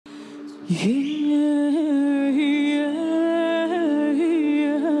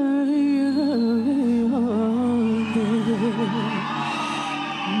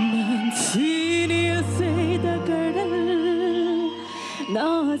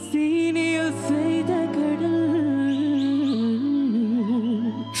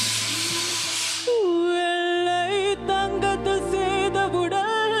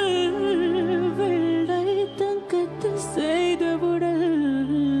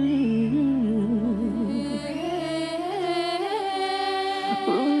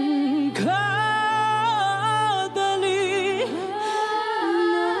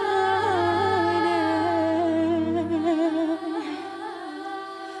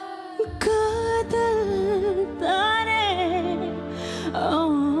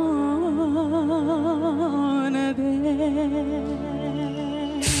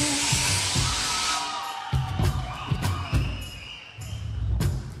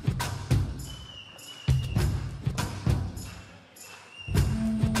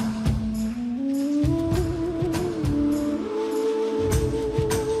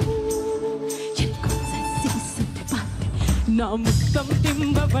நான் முத்தம்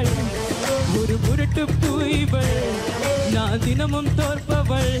திம்பவள் ஒரு முரட்டு பூய்வள் நான் தினமும்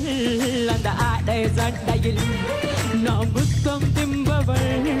தோற்பவள் அந்த ஆடை சண்டையில் நான் முத்தம்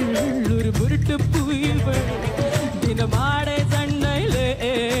திம்பவள் ஒரு முரட்டு பூய்வள் தினம் ஆடை சண்டையிலே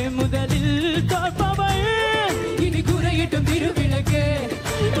முதலில் தோற்பவள் இனி குறையிட்டும் திருவிளக்கு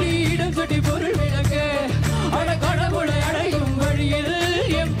நீடம் சுட்டி பொருள் விளக்கு அட கடவுளை அடையும் வழியில்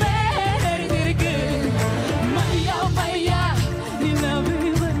என் பேர் அறிந்திருக்கு மையா மையா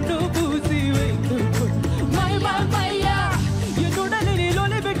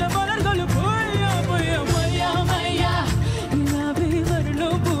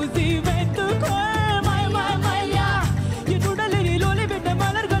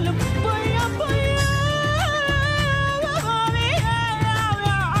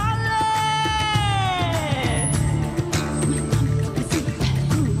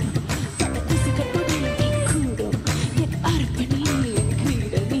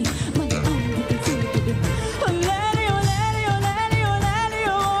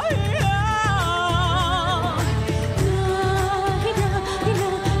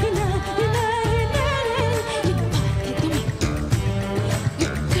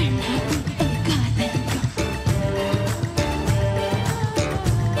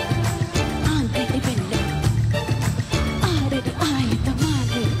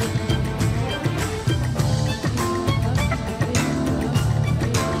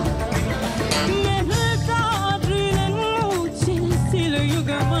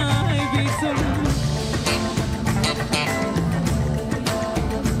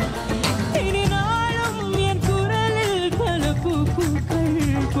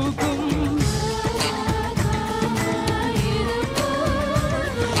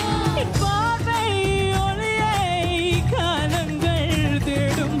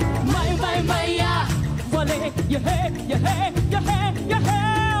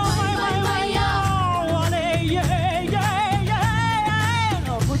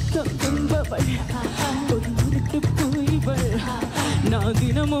நான்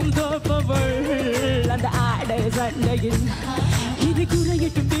தினமும் தோற்பவள் அந்த ஆடை சண்டையில் இது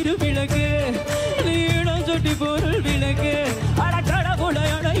குறையிட்டும் திருவிளக்கு நீடம் சுட்டி பொருள் விளக்கு அட கடவுளை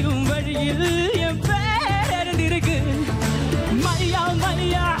அடையும் வழியில் என் பேர் அறிந்திருக்கு மையா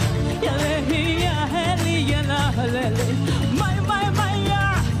மையா மை மை மையா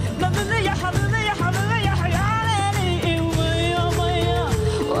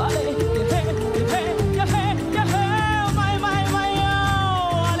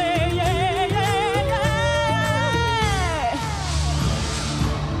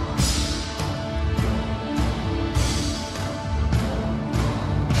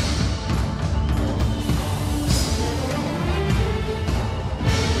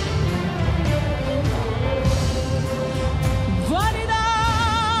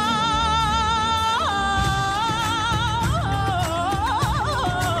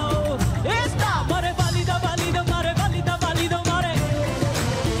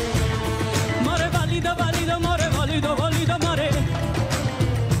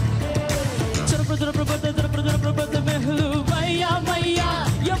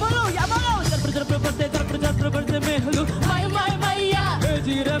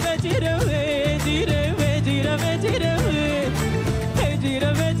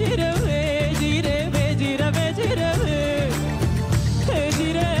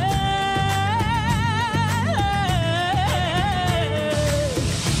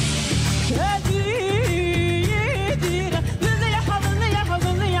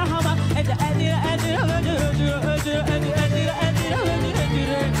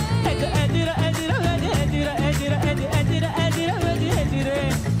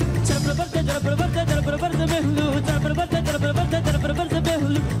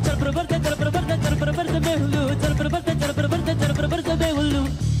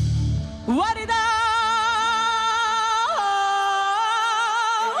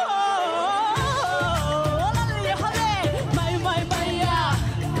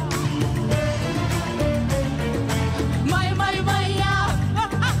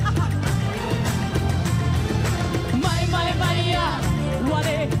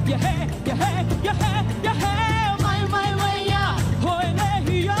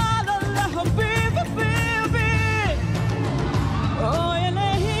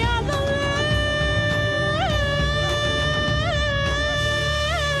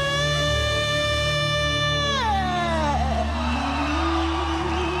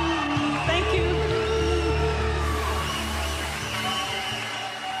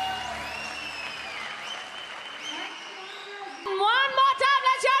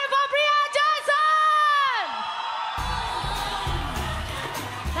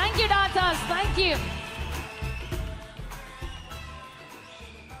much. Thank you.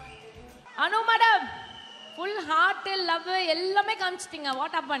 Anu madam, full heart, love, எல்லாமே காமிச்சிட்டீங்க.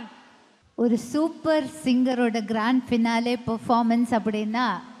 What happened? ஒரு சூப்பர் சிங்கரோட கிராண்ட் ஃபினாலே பெர்ஃபார்மன்ஸ் அப்படின்னா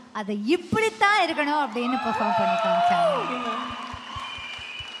அதை இப்படித்தான் இருக்கணும் அப்படின்னு பெர்ஃபார்ம் பண்ணி காமிச்சாங்க.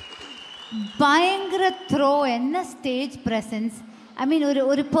 பயங்கர த்ரோ, என்ன ஸ்டேஜ் ப்ரெசன்ஸ். ஐ மீன்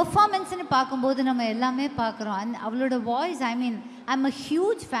ஒரு பெர்ஃபார்மன்ஸ்னு பார்க்கும்போது நம்ம எல்லாமே பார்க்குறோம். அவளோட voice, I mean I'm a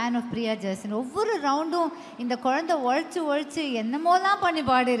huge fan of Priya ஜெர்சன். ஒவ்வொரு ரவுண்டும் இந்த குழந்தை உழைச்சி என்னமோலாம் பண்ணி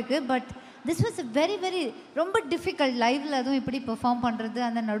பாடி இருக்கு. But this was very very ரொம்ப டிஃபிகல்ட் லைவில் அதுவும் இப்படி பெர்ஃபார்ம் பண்ணுறது,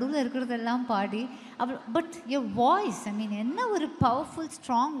 அந்த நடுவில் இருக்கிறதெல்லாம் பாடி பட் யுவர் வாய்ஸ், ஐ மீன் என்ன ஒரு powerful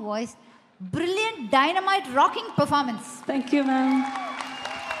strong voice. Brilliant dynamite rocking performance. Thank you ma'am.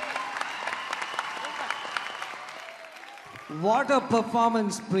 What a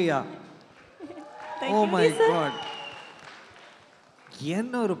performance, Priya. Oh my God.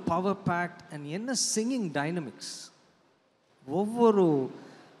 என்ன ஒரு பவர் பேக்ட் அண்ட் என்ன சிங்கிங் டைனமிக்ஸ். ஒவ்வொரு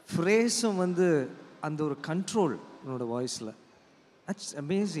ஃப்ரேஸும் வந்து அந்த ஒரு கண்ட்ரோல் உன்னோட வாய்ஸில். That's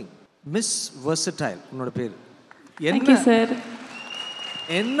amazing. மிஸ் வெர்சடைல் உன்னோட பேர்.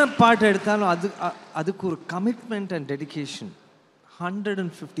 என்ன பாட்டு எடுத்தாலும் அதுக்கு ஒரு கமிட்மெண்ட் அண்ட் டெடிகேஷன்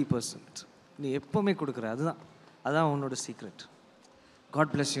 150% நீ எப்போவுமே கொடுக்குற. அதான் உன்னோட secret. God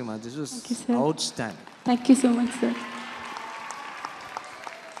bless you, ma. This was outstanding. Thank you so much, sir.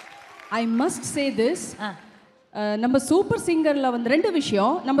 I must say this. நம்ம சூப்பர் சிங்கரில் வந்து 2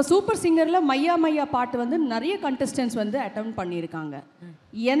 விஷயம். நம்ம சூப்பர் சிங்கரில் மையா பாட்டு வந்து நிறைய கண்டஸ்டன்ஸ் வந்து அட்டெம்ப்ட் பண்ணியிருக்காங்க.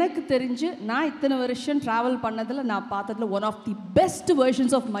 எனக்கு தெரிஞ்சு நான் இத்தனை வருஷம் ட்ராவல் பண்ணதில் நான் பார்த்ததில் one of the best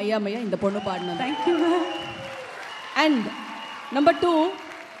versions of மையா இந்த பொண்ணு பாடினது. தேங்க்யூ. அண்ட் நம்பர் 2,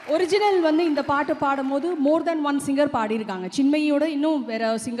 ஒரிஜினல் வந்து இந்த பாட்டு பாடும்போது மோர் தென் 1 சிங்கர் பாடியிருக்காங்க. சின்மயியோட இன்னும் வேறு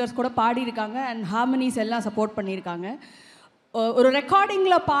சிங்கர்ஸ் கூட பாடியிருக்காங்க. அண்ட் ஹார்மனிஸ் எல்லாம் சப்போர்ட் பண்ணியிருக்காங்க. ஒரு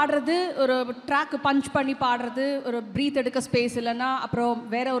ரெக்கார்டிங்கில் பாடுறது, ஒரு ட்ராக் பஞ்ச் பண்ணி பாடுறது, ஒரு ப்ரீத் எடுக்க ஸ்பேஸ் இல்லைன்னா அப்புறம்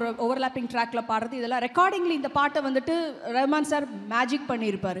வேறு ஒரு ஓவர்லாப்பிங் ட்ராக்கில் பாடுறது, இதெல்லாம் ரெக்கார்டிங்கில் இந்த பாட்டை வந்துட்டு ரஹ்மான் சார் மேஜிக்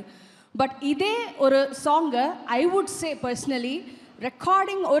பண்ணியிருப்பார். பட் இதே ஒரு சாங்கை I would say personally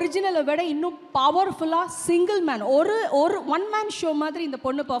recording ஒரிஜினலை விட இன்னும் பவர்ஃபுல்லாக சிங்கிள் மேன் ஒரு 1 மேன் ஷோ மாதிரி இந்த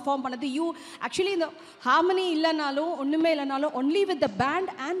பொண்ணு பெர்ஃபார்ம் பண்ணது. ஆக்சுவலி இந்த ஹார்மனி இல்லைனாலும் ஒன்றுமே இல்லைனாலும் only with the pant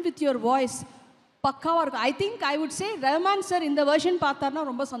and with your voice பக்காவாக இருக்கும். I would say Rahman sir இந்த வெர்ஷன் பார்த்தாருன்னா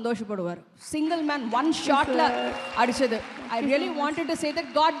ரொம்ப சந்தோஷப்படுவார். சிங்கிள் மேன் 1 ஷாட்டில் அடிச்சது. I really wanted to say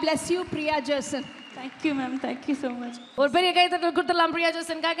that. God bless you Priya ஜெர்சன். Thank you ma'am. Thank you so much. ஒரு பெரிய கைத்தட்டல் கொடுத்துடலாம் Priya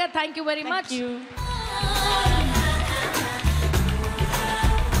ஜெர்சனுக்காக. Thank you very much. Thank you.